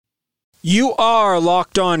You are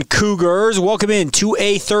Locked On Cougars. Welcome in to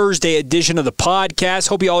a Thursday edition of the podcast.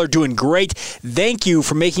 Hope you all are doing great. Thank you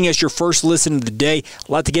for making us your first listen of the day.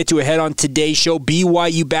 A lot to get to ahead on today's show.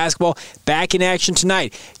 BYU basketball back in action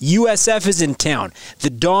tonight. USF is in town.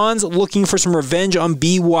 The Dons looking for some revenge on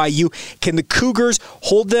BYU. Can the Cougars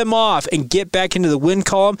hold them off and get back into the win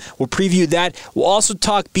column? We'll preview that. We'll also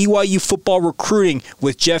talk BYU football recruiting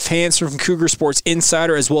with Jeff Hansen from Cougar Sports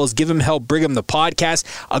Insider, as well as Give 'em Hell Brigham, the podcast.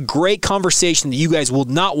 A great conversation that you guys will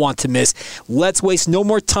not want to miss. Let's waste no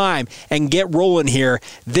more time and get rolling here.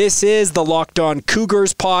 This is the Locked On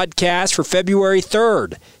Cougars podcast for February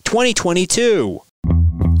 3rd, 2022.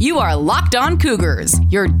 You are Locked On Cougars,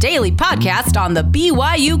 your daily podcast on the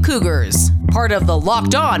BYU Cougars, part of the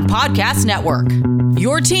Locked On Podcast Network.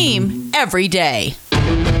 Your team every day.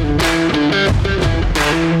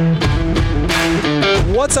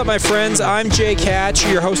 What's up, my friends? I'm Jake Hatch,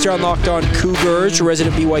 your host here on Locked On Cougars, your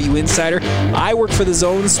resident BYU insider. I work for the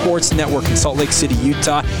Zone Sports Network in Salt Lake City,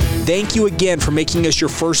 Utah. Thank you again for making us your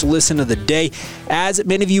first listen of the day. As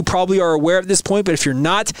many of you probably are aware at this point, but if you're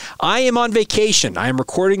not, I am on vacation. I am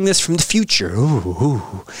recording this from the future.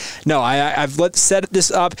 No, I've set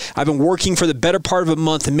this up. I've been working for the better part of a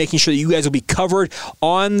month and making sure that you guys will be covered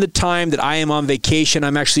on the time that I am on vacation.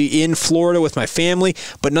 I'm actually in Florida with my family,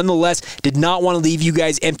 but nonetheless, did not want to leave you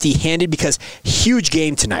guys empty-handed because huge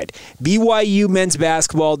game tonight. BYU men's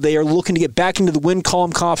basketball, they are looking to get back into the win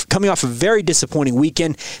column coming off a very disappointing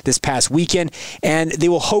weekend this past weekend, and they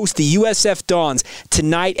will host the USF Dons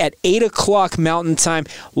tonight at 8 o'clock Mountain Time.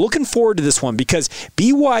 Looking forward to this one because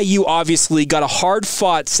BYU obviously got a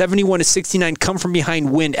hard-fought 71-69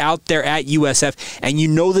 come-from-behind win out there at USF, and you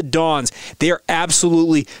know the Dons, they are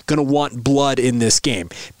absolutely going to want blood in this game.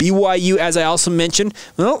 BYU, as I also mentioned,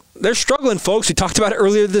 well, they're struggling, folks. We talked about it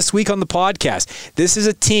earlier this week on the podcast. This is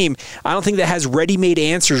a team, I don't think, that has ready-made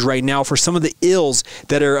answers right now for some of the ills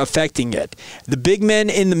that are affecting it. The big men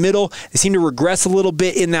in the middle, they seem to regress a little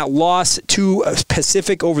bit in that loss to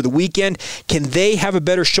Pacific over the weekend. Can they have a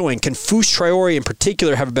better showing? Can Fus Traore in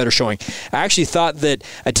particular have a better showing? I actually thought that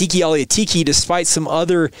Atiki Aliatiki, despite some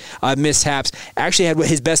other mishaps, actually had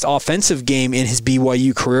his best offensive game in his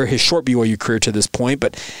BYU career, his short BYU career to this point.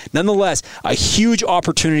 But nonetheless, a huge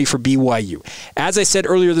opportunity for BYU. As I said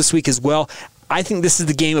earlier this week as well, I think this is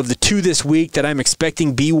the game of the two this week that I'm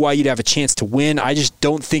expecting BYU to have a chance to win. I just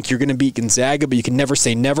don't think you're going to beat Gonzaga, but you can never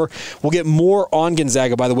say never. We'll get more on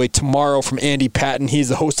Gonzaga, by the way, tomorrow from Andy Patton. He's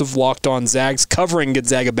the host of Locked On Zags, covering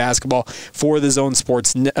Gonzaga basketball for the Zone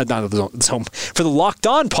Sports, for the Locked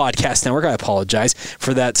On Podcast Network. I apologize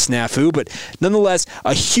for that snafu, but nonetheless,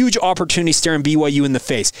 a huge opportunity staring BYU in the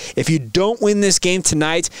face. If you don't win this game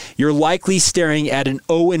tonight, you're likely staring at an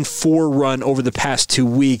 0-4 run over the past 2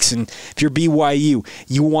 weeks, and if you're BYU,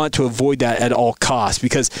 you want to avoid that at all costs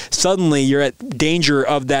because suddenly you're at danger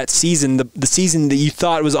of that season, the season that you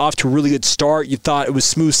thought was off to a really good start. You thought it was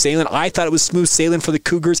smooth sailing. I thought it was smooth sailing for the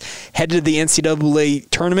Cougars headed to the NCAA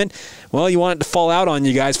tournament. Well, you want it to fall out on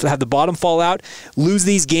you guys, have the bottom fall out, lose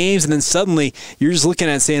these games, and then suddenly you're just looking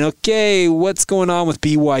at it saying, okay, what's going on with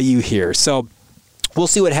BYU here? So we'll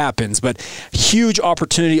see what happens, but huge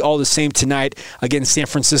opportunity all the same tonight against San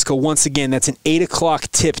Francisco. Once again, that's an 8 o'clock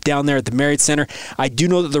tip down there at the Marriott Center. I do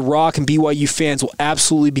know that the Rock and BYU fans will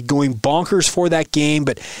absolutely be going bonkers for that game,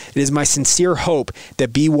 but it is my sincere hope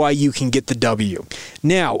that BYU can get the W.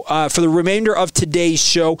 Now, for the remainder of today's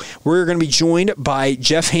show, we're going to be joined by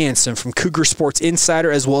Jeff Hansen from Cougar Sports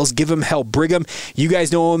Insider, as well as Give 'em Hell Brigham. You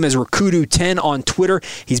guys know him as Rakudu10 on Twitter.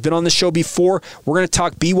 He's been on the show before. We're going to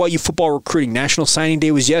talk BYU football recruiting. National Signing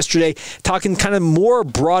Day was yesterday, talking kind of more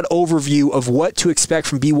broad overview of what to expect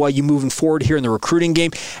from BYU moving forward here in the recruiting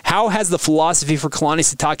game. How has the philosophy for Kalani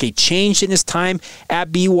Sitake changed in his time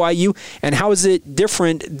at BYU, and how is it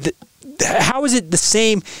different? How is it the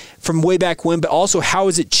same from way back when, but also how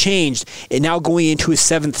has it changed and now going into his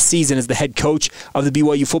 7th season as the head coach of the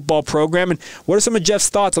BYU football program? And what are some of Jeff's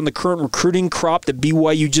thoughts on the current recruiting crop that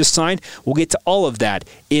BYU just signed? We'll get to all of that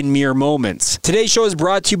in mere moments. Today's show is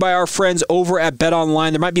brought to you by our friends over at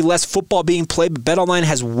BetOnline. There might be less football being played, but BetOnline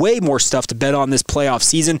has way more stuff to bet on this playoff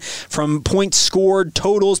season, from points scored,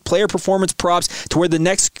 totals, player performance props, to where the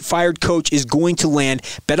next fired coach is going to land.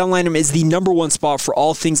 BetOnline is the #1 spot for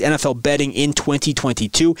all things NFL betting in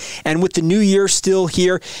 2022. And with the new year still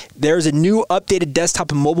here, there's a new updated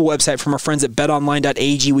desktop and mobile website from our friends at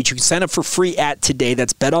betonline.ag, which you can sign up for free at today.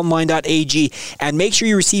 That's betonline.ag. And make sure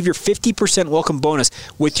you receive your 50% welcome bonus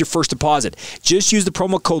with your first deposit. Just use the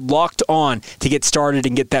promo code LOCKEDON to get started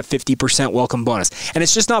and get that 50% welcome bonus. And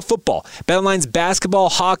it's just not football. BetOnline's basketball,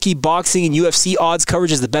 hockey, boxing, and UFC odds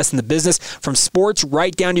coverage is the best in the business. From sports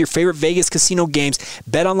right down to your favorite Vegas casino games,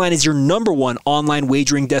 BetOnline is your #1 online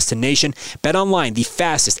wagering destination. BetOnline, the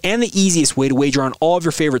fastest and the easiest way to wager on all of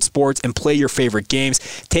your favorite sports and play your favorite games.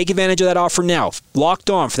 Take advantage of that offer now. Locked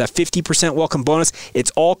On for that 50% welcome bonus.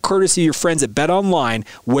 It's all courtesy of your friends at BetOnline,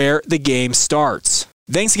 where the game starts.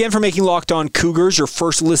 Thanks again for making Locked On Cougars your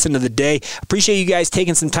first listen of the day. Appreciate you guys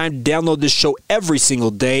taking some time to download this show every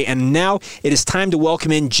single day. And now it is time to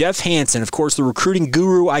welcome in Jeff Hansen, of course, the recruiting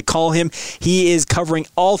guru, I call him. He is covering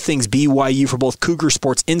all things BYU for both Cougar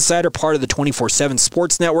Sports Insider, part of the 24/7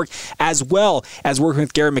 Sports Network, as well as working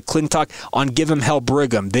with Garrett McClintock on Give 'em Hell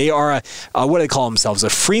Brigham. They are what do they call themselves? A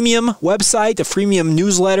freemium website, a freemium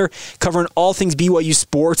newsletter covering all things BYU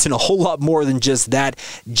sports and a whole lot more than just that.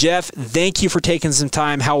 Jeff, thank you for taking some time.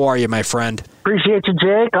 How are you, my friend? Appreciate you,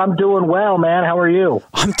 Jake. I'm doing well, man. How are you?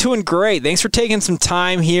 I'm doing great. Thanks for taking some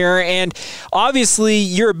time here. And obviously,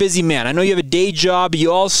 you're a busy man. I know you have a day job.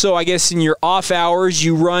 You also, I guess, in your off hours,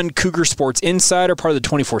 you run Cougar Sports Insider, part of the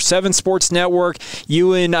 24/7 Sports Network.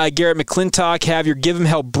 You and Garrett McClintock have your Give 'em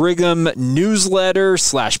Hell Brigham newsletter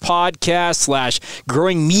 /podcast/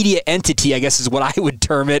 growing media entity, I guess is what I would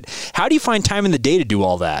term it. How do you find time in the day to do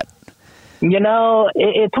all that? You know,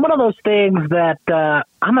 it's one of those things that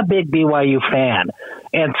I'm a big BYU fan.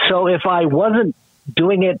 And so if I wasn't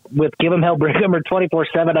doing it with Give 'em Hell Brigham or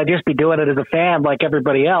 24/7, I'd just be doing it as a fan like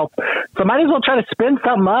everybody else. So I might as well try to spin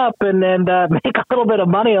something up and make a little bit of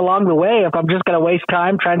money along the way if I'm just going to waste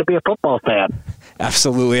time trying to be a football fan.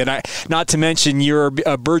 Absolutely. And not to mention, you're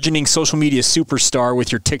a burgeoning social media superstar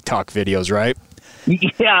with your TikTok videos, right?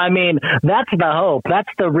 Yeah, I mean, that's the hope. That's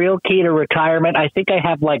the real key to retirement. I think I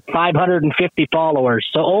have like 550 followers,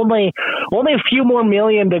 so only a few more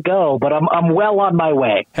million to go, but I'm well on my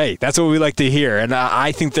way. Hey, that's what we like to hear, and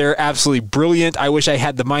I think they're absolutely brilliant. I wish I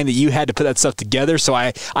had the mind that you had to put that stuff together, so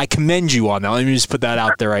I commend you on that. Let me just put that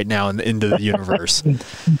out there right now into the universe.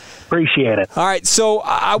 Appreciate it. All right, so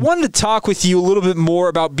I wanted to talk with you a little bit more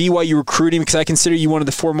about BYU recruiting because I consider you one of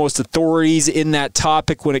the foremost authorities in that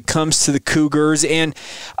topic when it comes to the Cougars. And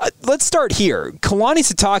let's start here. Kalani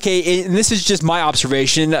Sitake, and this is just my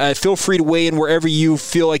observation. Feel free to weigh in wherever you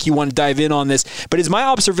feel like you want to dive in on this. But it's my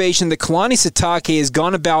observation that Kalani Sitake has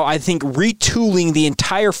gone about, I think, retooling the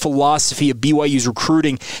entire philosophy of BYU's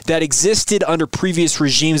recruiting that existed under previous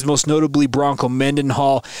regimes, most notably Bronco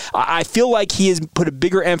Mendenhall. I feel like he has put a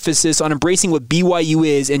bigger emphasis on embracing what BYU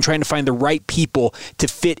is and trying to find the right people to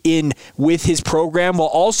fit in with his program while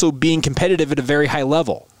also being competitive at a very high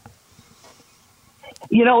level.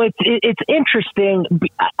 You know, it's interesting.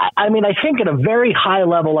 I mean, I think at a very high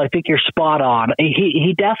level, I think you're spot on.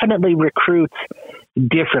 He definitely recruits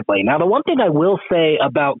differently. Now, the one thing I will say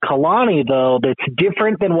about Kalani, though, that's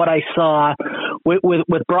different than what I saw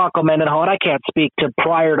with Bronco Mendenhall, and I can't speak to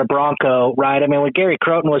prior to Bronco, right? I mean, when Gary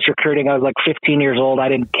Croton was recruiting, I was like 15 years old. I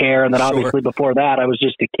didn't care. And then obviously before that, I was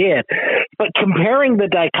just a kid. But comparing the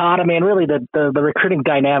dichotomy and really the recruiting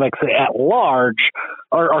dynamics at large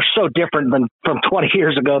are so different than from 20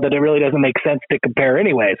 years ago that it really doesn't make sense to compare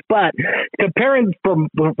anyways. But comparing from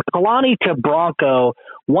Kalani to Bronco,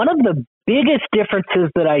 one of the biggest differences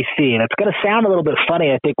that I see, and it's going to sound a little bit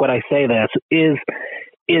funny, I think, when I say this,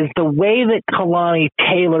 is the way that Kalani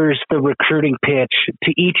tailors the recruiting pitch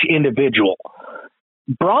to each individual.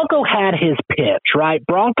 Bronco had his pitch, right?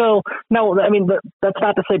 Bronco, no, I mean, that's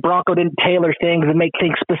not to say Bronco didn't tailor things and make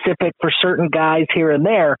things specific for certain guys here and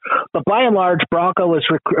there, but by and large, Bronco's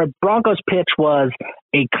pitch was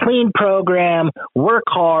a clean program, work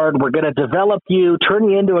hard, we're going to develop you, turn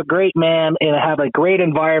you into a great man, and have a great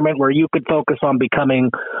environment where you could focus on becoming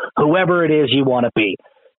whoever it is you want to be.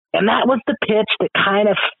 And that was the pitch that kind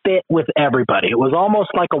of fit with everybody. It was almost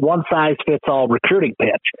like a one-size-fits-all recruiting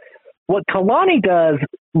pitch. What Kalani does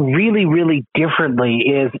really, really differently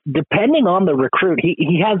is, depending on the recruit,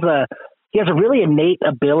 he has a really innate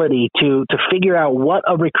ability to figure out what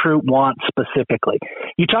a recruit wants specifically.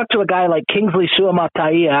 You talk to a guy like Kingsley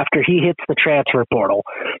Suamataia after he hits the transfer portal.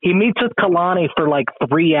 He meets with Kalani for like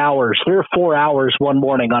 3 or 4 hours one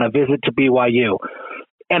morning on a visit to BYU.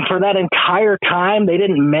 And for that entire time, they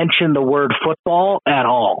didn't mention the word football at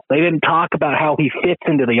all. They didn't talk about how he fits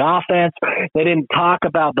into the offense. They didn't talk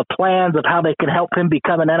about the plans of how they could help him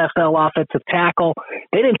become an NFL offensive tackle.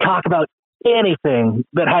 They didn't talk about anything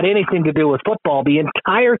that had anything to do with football. The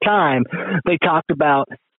entire time they talked about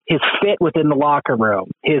his fit within the locker room,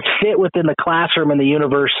 his fit within the classroom and the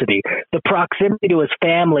university, the proximity to his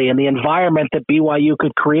family and the environment that BYU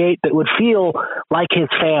could create that would feel like his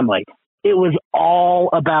family. It was all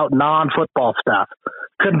about non-football stuff.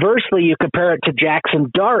 Conversely, you compare it to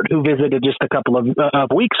Jackson Dart, who visited just a couple of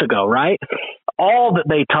weeks ago, right? All that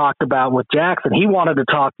they talked about with Jackson, he wanted to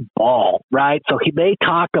talk ball, right? So they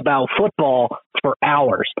talk about football for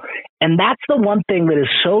hours. And that's the one thing that is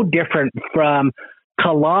so different from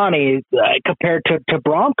Kalani compared to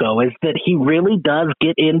Bronco, is that he really does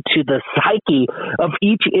get into the psyche of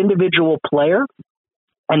each individual player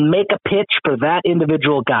and make a pitch for that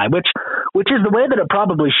individual guy, which is the way that it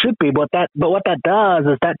probably should be. But what that does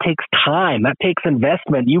is that takes time. That takes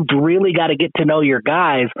investment. You've really got to get to know your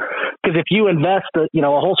guys, because if you invest a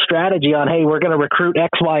whole strategy on, hey, we're going to recruit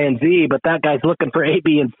X, Y, and Z, but that guy's looking for A,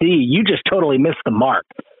 B, and C, you just totally miss the mark.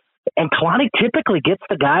 And Kalani typically gets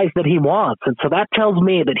the guys that he wants. And so that tells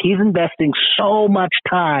me that he's investing so much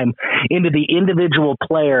time into the individual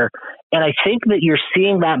player. And I think that you're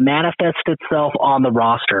seeing that manifest itself on the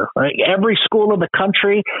roster. Right? Every school in the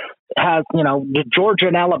country has, Georgia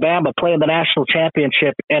and Alabama playing the national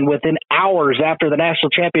championship. And within hours after the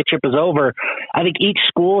national championship is over, I think each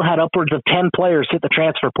school had upwards of 10 players hit the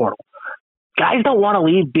transfer portal. Guys don't want to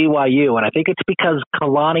leave BYU, and I think it's because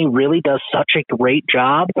Kalani really does such a great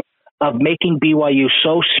job of making BYU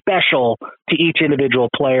so special to each individual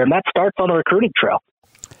player, and that starts on the recruiting trail.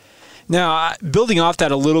 Now, building off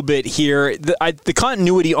that a little bit here, the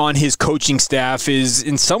continuity on his coaching staff is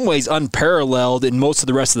in some ways unparalleled in most of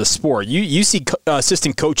the rest of the sport. You see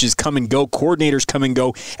assistant coaches come and go, coordinators come and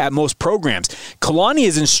go at most programs. Kalani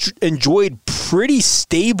has enjoyed pretty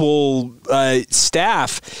stable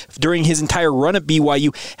staff during his entire run at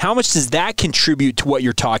BYU. How much does that contribute to what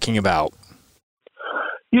you're talking about?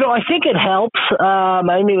 I think it helps.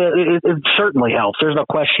 It certainly helps. There's no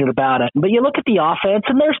question about it. But you look at the offense,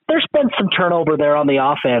 and there's been some turnover there on the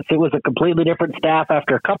offense. It was a completely different staff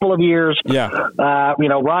after a couple of years. Yeah.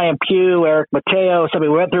 Ryan Pugh, Eric Mateo. So we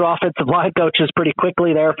went through offensive line coaches pretty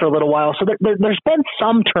quickly there for a little while. So there's been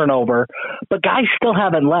some turnover, but guys still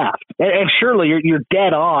haven't left. And surely you're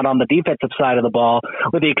dead on the defensive side of the ball,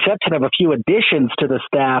 with the exception of a few additions to the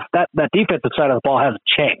staff. That defensive side of the ball hasn't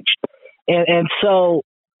changed. And so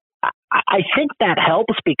I think that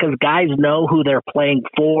helps, because guys know who they're playing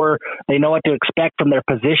for. They know what to expect from their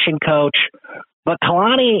position coach. But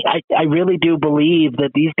Kalani, I really do believe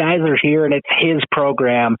that these guys are here and it's his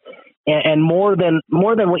program. And more than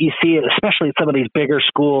what you see, especially at some of these bigger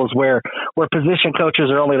schools where position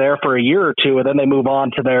coaches are only there for a year or two and then they move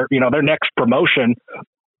on to their next promotion.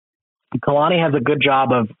 Kalani has a good job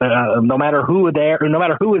of no matter who is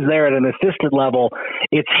there at an assistant level,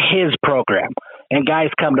 it's his program. And guys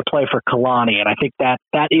come to play for Kalani, and I think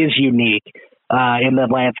that is unique in the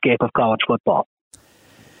landscape of college football.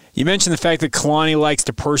 You mentioned the fact that Kalani likes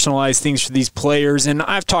to personalize things for these players, and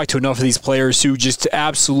I've talked to enough of these players who just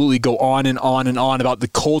absolutely go on and on and on about the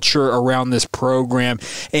culture around this program.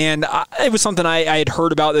 And it was something I had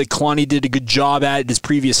heard about that Kalani did a good job at his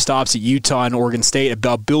previous stops at Utah and Oregon State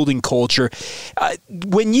about building culture.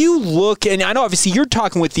 When you look, and I know obviously you're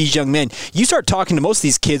talking with these young men, you start talking to most of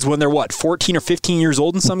these kids when they're, 14 or 15 years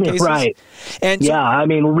old in some cases? Right. And so,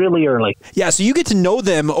 really early. Yeah, so you get to know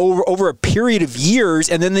them over a period of years,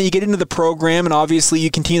 and then you get into the program, and obviously you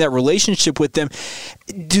continue that relationship with them.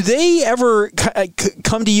 Do they ever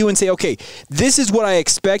come to you and say, okay, this is what I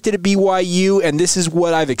expected at BYU, and this is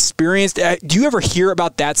what I've experienced? Do you ever hear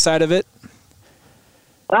about that side of it?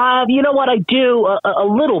 You know what, I do a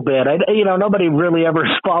little bit. Nobody really ever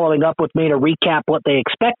is following up with me to recap what they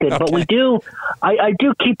expected, but we do. I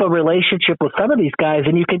do keep a relationship with some of these guys,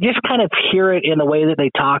 and you can just kind of hear it in the way that they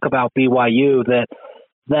talk about BYU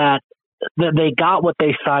that they got what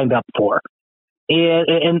they signed up for.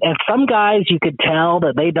 And some guys, you could tell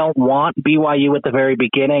that they don't want BYU at the very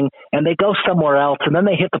beginning, and they go somewhere else, and then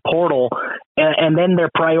they hit the portal, and then their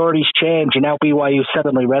priorities change, and now BYU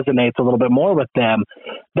suddenly resonates a little bit more with them.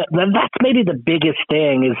 That's maybe the biggest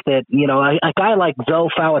thing, is that, a guy like Zoe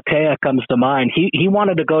Falatea comes to mind. He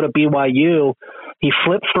wanted to go to BYU. He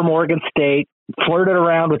flipped from Oregon State, flirted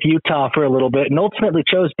around with Utah for a little bit, and ultimately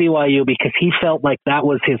chose BYU because he felt like that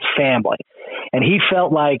was his family. And he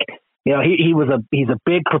felt like, he's a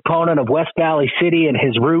big proponent of West Valley City and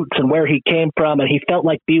his roots and where he came from, and he felt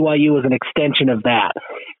like BYU was an extension of that.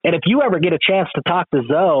 And if you ever get a chance to talk to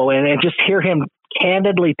Zoe and just hear him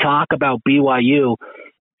candidly talk about BYU,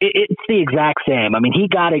 it's the exact same. He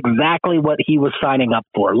got exactly what he was signing up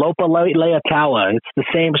for. Lopa Leatawa, it's the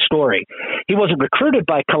same story. He wasn't recruited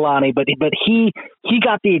by Kalani, but he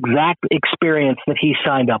got the exact experience that he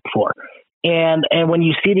signed up for. And when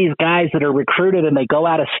you see these guys that are recruited and they go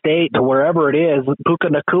out of state to wherever it is, Puka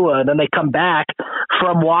Nacua, and then they come back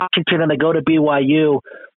from Washington and they go to BYU,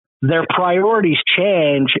 their priorities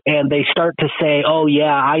change and they start to say, oh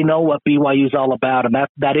yeah, I know what BYU is all about. And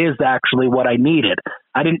that is actually what I needed.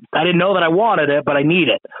 I didn't know that I wanted it, but I need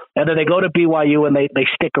it. And then they go to BYU and they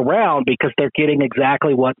stick around because they're getting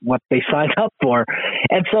exactly what they signed up for.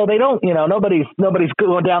 And so they don't, nobody's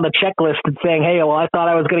going down the checklist and saying, hey, well, I thought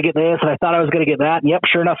I was going to get this and I thought I was going to get that. And yep,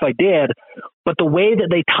 sure enough, I did. But the way that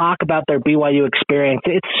they talk about their BYU experience,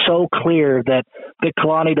 it's so clear that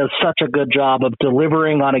Kalani does such a good job of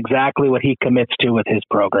delivering on exactly what he commits to with his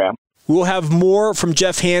program. We'll have more from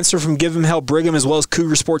Jeff Hanser from Give 'em Hell Brigham as well as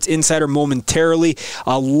Cougar Sports Insider momentarily.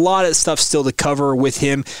 A lot of stuff still to cover with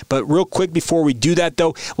him. But real quick before we do that,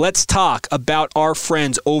 though, let's talk about our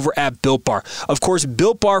friends over at Built Bar. Of course,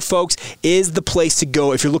 Built Bar, folks, is the place to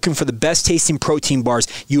go if you're looking for the best tasting protein bars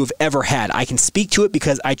you have ever had. I can speak to it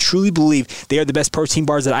because I truly believe they are the best protein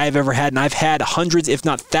bars that I have ever had, and I've had hundreds, if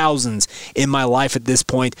not thousands, in my life at this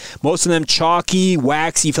point. Most of them chalky,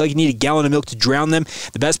 waxy. You feel like you need a gallon of milk to drown them.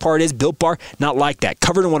 The best part is Built Bar, not like that.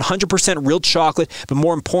 Covered in 100% real chocolate, but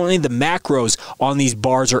more importantly, the macros on these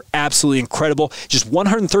bars are absolutely incredible. Just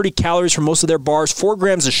 130 calories for most of their bars, 4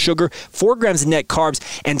 grams of sugar, 4 grams of net carbs,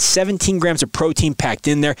 and 17 grams of protein packed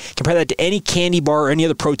in there. Compare that to any candy bar or any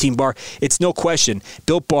other protein bar. It's no question.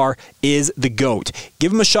 Built Bar is the GOAT.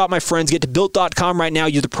 Give them a shot, my friends. Get to Built.com right now.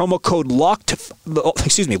 Use the promo code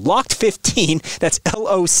LOCKED15. That's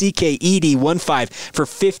LOCKED15 for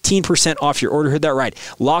 15% off your order. Heard that right.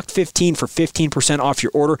 Locked15 for 15% off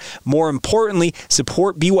your order. More importantly,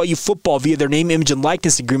 support BYU football via their name, image, and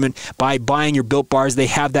likeness agreement by buying your Built Bars. They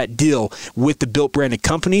have that deal with the Built branded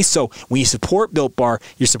company. So when you support Built Bar,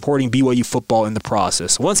 you're supporting BYU football in the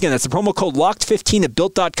process. Once again, that's the promo code LOCKED15 at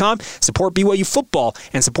Built.com. Support BYU football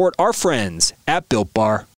and support our friends at Built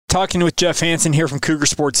Bar. Talking with Jeff Hansen here from Cougar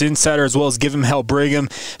Sports Insider as well as Give 'em Hell Brigham.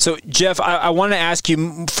 So, Jeff, I want to ask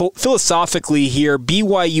you philosophically here,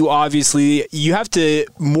 BYU, obviously, you have to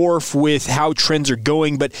morph with how trends are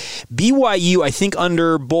going, but BYU, I think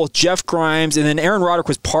under both Jeff Grimes and then Aaron Roderick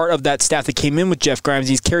was part of that staff that came in with Jeff Grimes.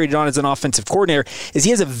 He's carried it on as an offensive coordinator, is he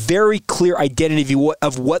has a very clear identity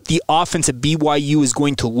of what the offense at BYU is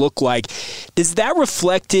going to look like. Is that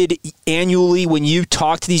reflected annually when you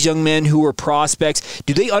talk to these young men who are prospects?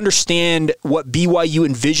 Do they understand what BYU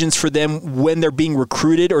envisions for them when they're being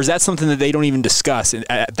recruited, or is that something that they don't even discuss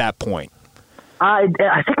at that point? I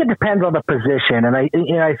think it depends on the position, and I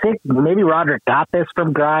think maybe Roderick got this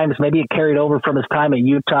from Grimes, maybe it carried over from his time at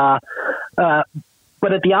Utah.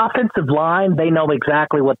 But at the offensive line, they know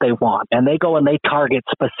exactly what they want, and they go and they target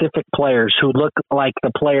specific players who look like the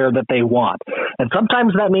player that they want. And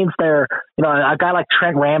sometimes that means they're, a guy like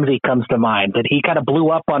Trent Ramsey comes to mind, that he kind of blew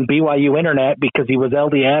up on BYU internet because he was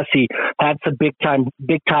LDS. He had some big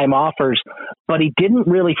time offers, but he didn't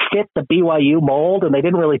really fit the BYU mold, and they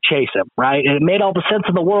didn't really chase him, right? And it made all the sense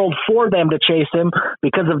in the world for them to chase him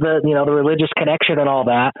because of the, the religious connection and all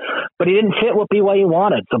that. But he didn't fit what BYU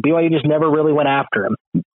wanted, so BYU just never really went after him.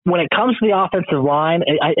 When it comes to the offensive line,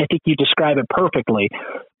 I think you describe it perfectly,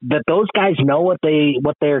 that those guys know what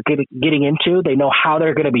they're getting into. They know how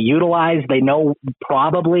they're going to be utilized. They know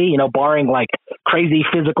probably, barring like crazy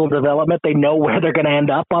physical development, they know where they're going to end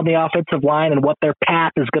up on the offensive line and what their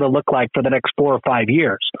path is going to look like for the next 4 or 5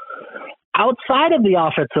 years. Outside of the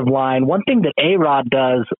offensive line, one thing that A-Rod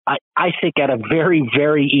does, I think at a very,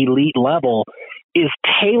 very elite level, is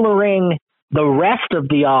tailoring the rest of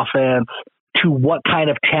the offense to what kind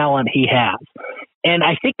of talent he has. And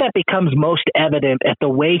I think that becomes most evident at the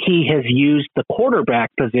way he has used the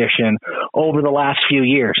quarterback position over the last few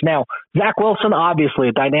years. Now, Zach Wilson, obviously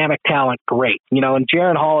a dynamic talent, great. And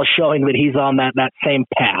Jaren Hall is showing that he's on that same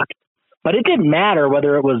path. But it didn't matter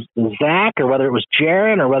whether it was Zach or whether it was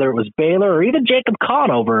Jaren or whether it was Baylor or even Jacob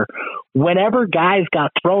Conover. Whenever guys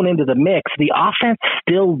got thrown into the mix, the offense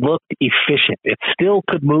still looked efficient. It still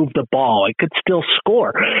could move the ball. It could still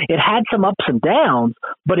score. It had some ups and downs,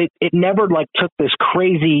 but it never took this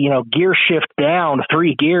crazy, gear shift down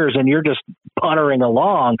 3 gears and you're just puttering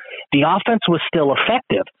along. The offense was still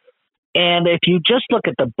effective. And if you just look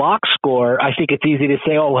at the box score, I think it's easy to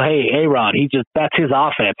say, oh, hey, A-Rod, that's his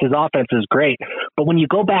offense. His offense is great. But when you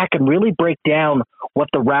go back and really break down what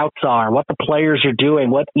the routes are, what the players are doing,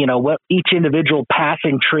 what each individual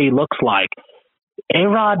passing tree looks like,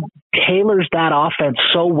 A-Rod tailors that offense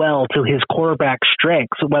so well to his quarterback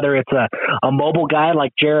strengths, whether it's a mobile guy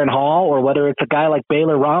like Jaren Hall or whether it's a guy like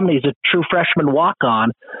Baylor Romney, he's a true freshman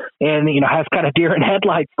walk-on. and, has kind of deer in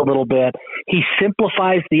headlights a little bit. He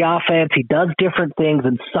simplifies the offense. He does different things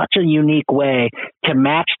in such a unique way to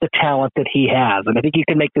match the talent that he has. And I think you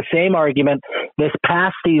can make the same argument this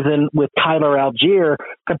past season with Tyler Algier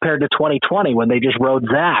compared to 2020 when they just rode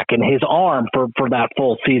Zach and his arm for that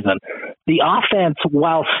full season. The offense,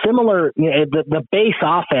 while similar, the base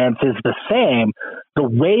offense is the same. The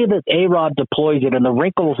way that A-Rod deploys it and the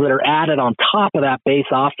wrinkles that are added on top of that base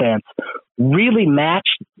offense really match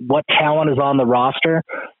what talent is on the roster.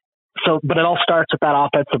 But it all starts with that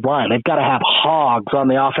offensive line. They've got to have hogs on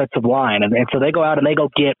the offensive line. And so they go out and they go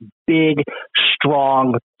get big,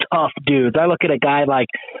 strong, tough dudes. I look at a guy like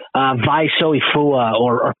Vai Soifua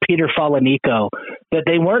or Peter Falanico, that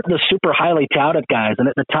they weren't the super highly touted guys. And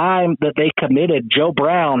at the time that they committed, Joe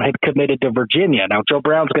Brown had committed to Virginia. Now, Joe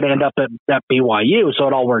Brown's going to end up at BYU, so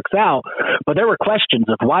it all works out. But there were questions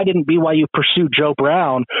of why didn't BYU pursue Joe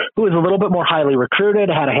Brown, who was a little bit more highly recruited,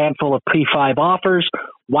 had a handful of pre-5 offers.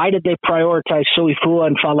 Why did they prioritize Soifua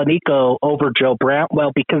and Falanico over Joe Brown?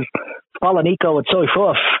 Well, because Falanico and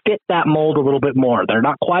Soifua fit that mold a little bit more. They're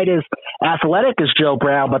not quite as athletic as Joe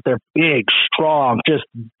Brown, but they're big, strong, just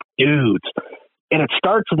dudes. And it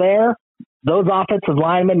starts there. Those offensive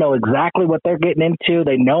linemen know exactly what they're getting into.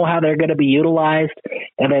 They know how they're going to be utilized.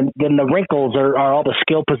 And then the wrinkles are all the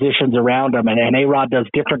skill positions around them. And A-Rod does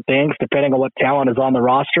different things depending on what talent is on the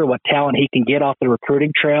roster, what talent he can get off the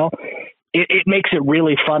recruiting trail. It makes it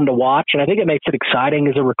really fun to watch, and I think it makes it exciting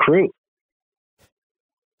as a recruit.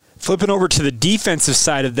 Flipping over to the defensive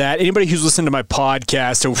side of that, anybody who's listened to my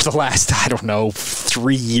podcast over the last,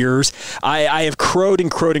 3 years, I have crowed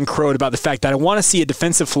about the fact that I want to see a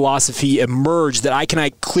defensive philosophy emerge that I can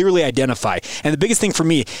clearly identify. And the biggest thing for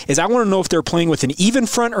me is I want to know if they're playing with an even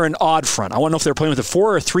front or an odd front. I want to know if they're playing with a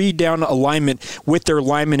 4 or 3 down alignment with their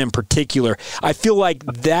linemen in particular. I feel like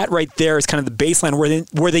that right there is kind of the baseline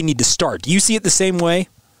where they need to start. Do you see it the same way?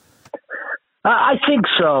 I think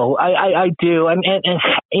so. I do. And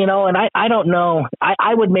I don't know.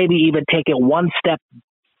 I would maybe even take it one step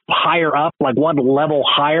higher up, like one level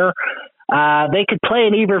higher. They could play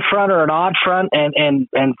an even front or an odd front and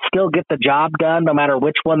still get the job done no matter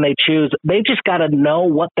which one they choose. They just got to know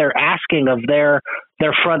what they're asking of their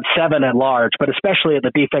front seven at large, but especially at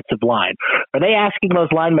the defensive line. Are they asking those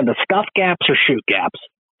linemen to stuff gaps or shoot gaps?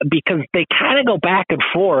 Because they kind of go back and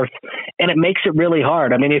forth, and it makes it really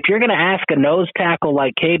hard. I mean, if you're going to ask a nose tackle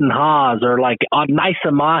like Caden Haas or like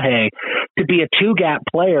Naisa Mahe to be a 2-gap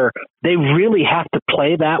player, they really have to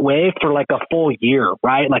play that way for like a full year,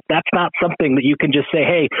 right? Like that's not something that you can just say,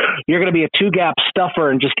 hey, you're going to be a 2-gap stuffer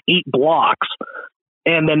and just eat blocks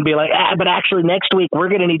and then be like, but actually next week we're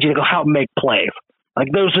going to need you to go out and make plays. Like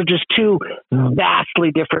those are just two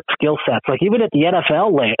vastly different skill sets. Like even at the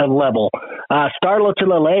NFL level, Star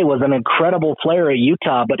Lotulelei was an incredible player at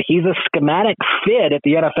Utah, but he's a schematic fit at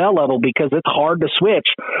the NFL level because it's hard to switch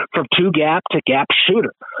from 2-gap to gap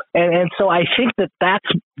shooter. And so I think that's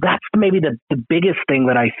maybe the biggest thing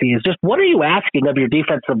that I see is just what are you asking of your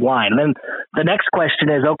defensive line? And then the next question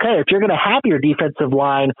is, okay, if you're going to have your defensive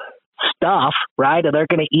line stuff, right, and they're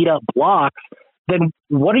going to eat up blocks, then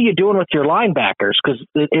what are you doing with your linebackers? Because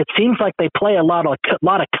it seems like they play a lot of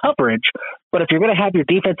coverage, but if you're going to have your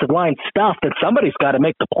defensive line stuffed, then somebody's got to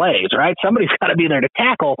make the plays, right? Somebody's got to be there to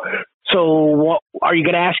tackle. So are you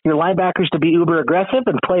going to ask your linebackers to be uber aggressive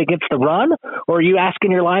and play against the run? Or are you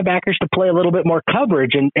asking your linebackers to play a little bit more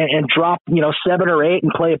coverage and drop, 7 or 8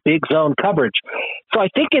 and play a big zone coverage? So I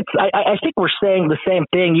think I think we're saying the same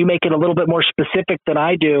thing. You make it a little bit more specific than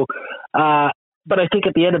I do. But I think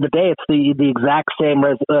at the end of the day, it's the exact same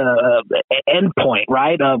endpoint,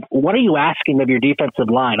 right? Of what are you asking of your defensive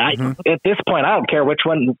line? At this point, I don't care which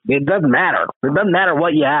one. It doesn't matter. It doesn't matter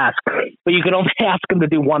what you ask, but you can only ask them to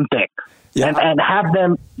do one thing. Yeah. And have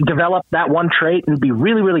them develop that one trait and be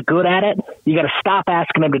really, really good at it. You got to stop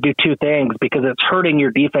asking them to do 2 things because it's hurting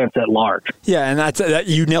your defense at large. Yeah, and that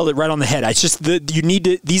you nailed it right on the head. It's just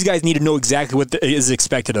these guys need to know exactly what is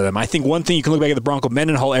expected of them. I think one thing you can look back at the Bronco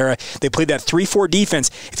Mendenhall era, they played that 3-4 defense.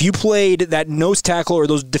 If you played that nose tackle or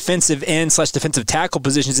those defensive end / defensive tackle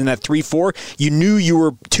positions in that 3-4, you knew you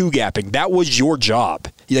were 2-gapping. That was your job.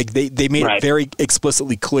 Like they made it very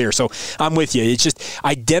explicitly clear. So I'm with you. It's just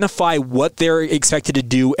identify what they're expected to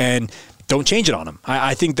do and don't change it on them.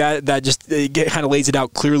 I think that just kind of lays it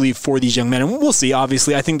out clearly for these young men. And we'll see,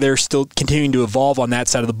 obviously. I think they're still continuing to evolve on that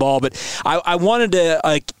side of the ball. But I wanted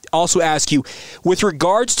to also ask you, with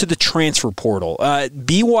regards to the transfer portal,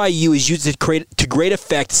 BYU is used to great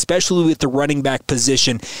effect, especially with the running back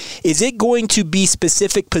position. Is it going to be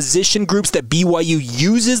specific position groups that BYU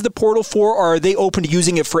uses the portal for, or are they open to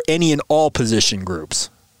using it for any and all position groups?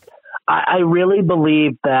 I really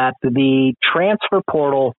believe that the transfer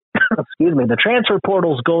portal, the transfer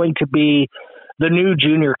portal is going to be the new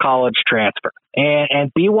junior college transfer.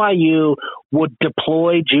 And BYU would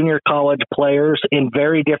deploy junior college players in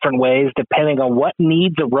very different ways, depending on what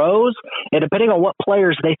needs arose and depending on what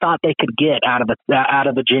players they thought they could get out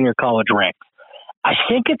of the junior college ranks. I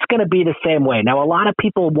think it's going to be the same way. Now, a lot of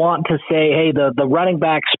people want to say, hey, the running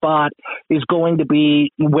back spot is going to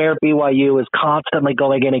be where BYU is constantly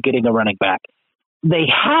going in and getting a running back. They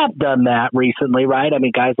have done that recently, right? I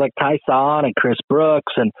mean, guys like Tyson and Chris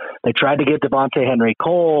Brooks, and they tried to get Devontae Henry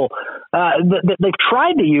Cole. They've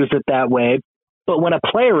tried to use it that way, but when a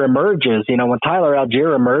player emerges, when Tyler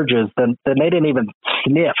Algier emerges, then they didn't even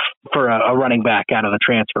sniff for a running back out of the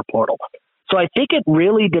transfer portal. So I think it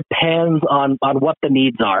really depends on what the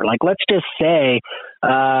needs are. Like, let's just say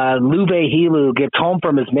Luve Helu gets home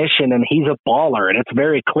from his mission and he's a baller, and it's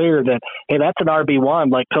very clear that, hey, that's an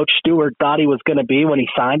RB1 like Coach Stewart thought he was going to be when he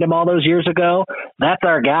signed him all those years ago. That's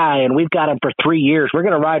our guy, and we've got him for 3 years. We're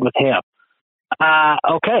going to ride with him.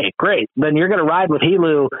 Okay, great. Then you're going to ride with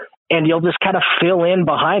Helu, and you'll just kind of fill in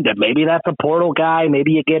behind him. Maybe that's a portal guy.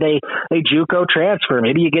 Maybe you get a JUCO transfer.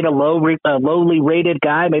 Maybe you get a lowly rated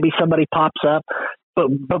guy. Maybe somebody pops up,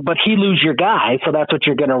 but Helu's your guy, so that's what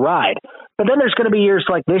you're going to ride. But then there's going to be years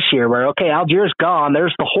like this year where, okay, Algier's gone.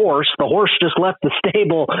 There's the horse. The horse just left the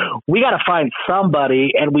stable. We got to find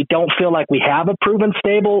somebody, and we don't feel like we have a proven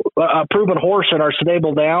horse in our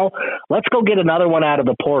stable now. Let's go get another one out of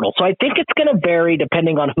the portal. So I think it's going to vary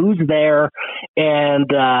depending on who's there and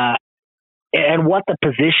what the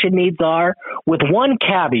position needs are. With one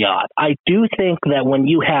caveat, I do think that when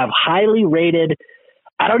you have highly rated,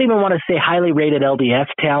 I don't even want to say highly rated LDS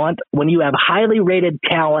talent. When you have highly rated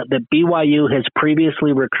talent that BYU has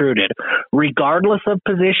previously recruited, regardless of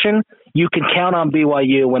position, you can count on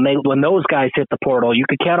BYU when those guys hit the portal. You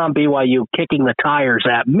can count on BYU kicking the tires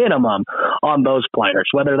at minimum on those players,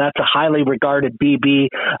 whether that's a highly regarded BB,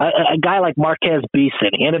 a guy like Marquez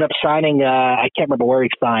Beeson. He ended up signing, I can't remember where he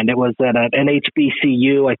signed. It was at an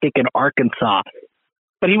HBCU, I think in Arkansas.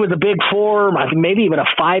 But he was a big four, I think maybe even a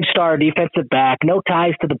 5-star defensive back, no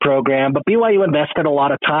ties to the program. But BYU invested a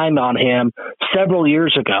lot of time on him several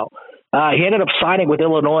years ago. He ended up signing with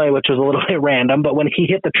Illinois, which was a little bit random. But when he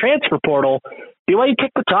hit the transfer portal, BYU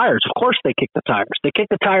kicked the tires. Of course they kicked the tires. They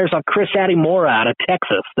kicked the tires on Chris Adimora out of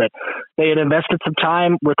Texas. That they had invested some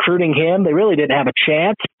time recruiting him. They really didn't have a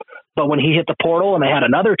chance. But when he hit the portal and they had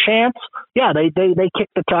another chance, yeah, they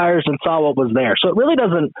kicked the tires and saw what was there. So it really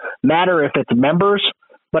doesn't matter if it's members.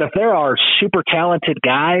 But if there are super talented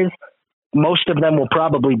guys, most of them will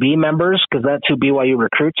probably be members because that's who BYU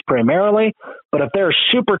recruits primarily. But if there are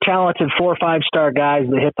super talented 4 or 5-star guys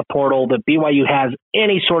that hit the portal that BYU has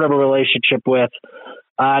any sort of a relationship with,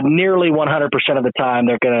 nearly 100% of the time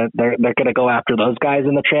they're gonna go after those guys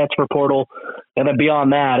in the transfer portal. And then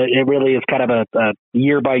beyond that, it really is kind of a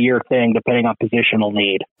year-by-year thing depending on positional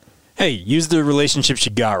need. Hey, use the relationships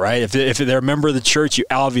you got, right? If they're a member of the church, you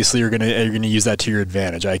obviously are gonna use that to your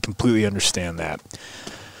advantage. I completely understand that.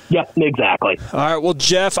 Yep, exactly. All right, well,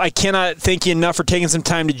 Jeff, I cannot thank you enough for taking some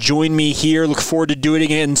time to join me here. Look forward to doing it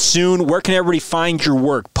again soon. Where can everybody find your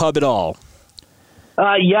work? Pub it all.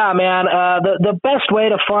 Yeah, man. The best way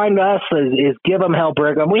to find us is Give 'em Hell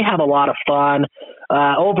Brigham. We have a lot of fun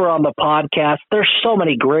over on the podcast. There's so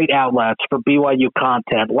many great outlets for BYU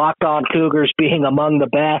content. Locked On Cougars being among the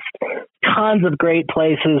best. Tons of great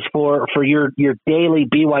places for your daily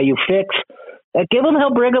BYU fix. At Give 'em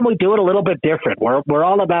Hell Brigham, we do it a little bit different. We're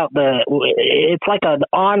all about it's like an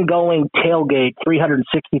ongoing tailgate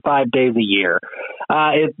 365 days a year.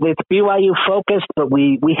 It's BYU focused, but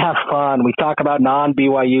we have fun. We talk about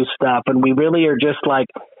non-BYU stuff, and we really are just like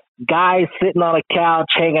guys sitting on a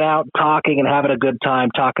couch, hanging out, talking, and having a good time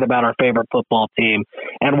talking about our favorite football team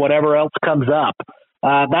and whatever else comes up.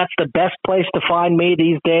 That's the best place to find me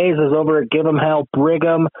these days is over at Give 'em Hell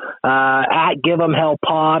Brigham, at Give 'em Hell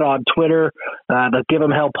Pod on Twitter, the Give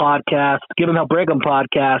 'em Hell Podcast, Give 'em Hell Brigham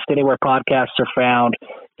Podcast, anywhere podcasts are found.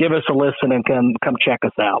 Give us a listen and come check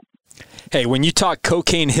us out. Hey, when you talk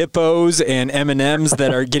cocaine hippos and M&Ms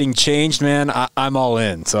that are getting changed, man, I'm all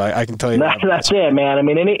in. So I can tell you that's it, man. I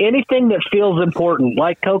mean, anything that feels important,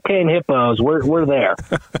 like cocaine hippos, we're there.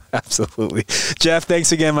 Absolutely. Jeff,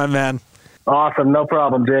 thanks again, my man. Awesome. No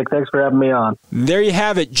problem, Jake. Thanks for having me on. There you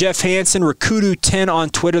have it. Jeff Hansen, Rakoto10 on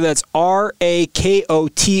Twitter. That's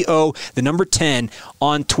RAKOTO, the number 10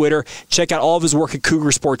 on Twitter. Check out all of his work at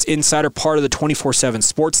Cougar Sports Insider, part of the 24/7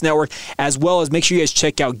 Sports Network, as well as make sure you guys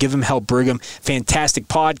check out Give 'em Hell Brigham. Fantastic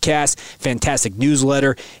podcast, fantastic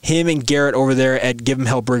newsletter. Him and Garrett over there at Give 'em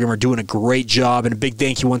Hell Brigham are doing a great job. And a big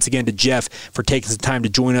thank you once again to Jeff for taking some time to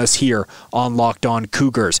join us here on Locked On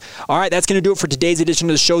Cougars. All right, that's going to do it for today's edition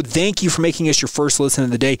of the show. Thank you for making us your first listen of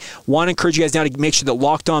the day. Want to encourage you guys now to make sure that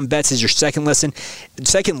Locked On Bets is your second listen.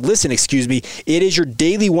 It is your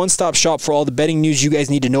daily one-stop shop for all the betting news you guys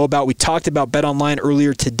need to know about. We talked about BetOnline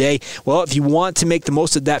earlier today. Well, if you want to make the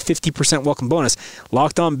most of that 50% welcome bonus,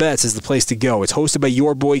 Locked On Bets is the place to go. It's hosted by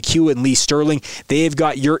your boy Q and Lee Sterling. They've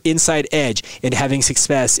got your inside edge in having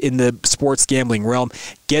success in the sports gambling realm.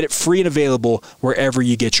 Get it free and available wherever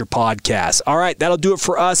you get your podcasts. All right, that'll do it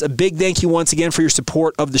for us. A big thank you once again for your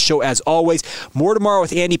support of the show as always. More tomorrow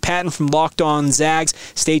with Andy Patton from Locked On Zags.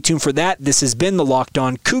 Stay tuned for that. This has been the Locked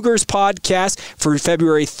On Cougars podcast for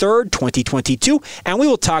February 3rd, 2022, and we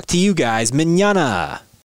will talk to you guys mañana.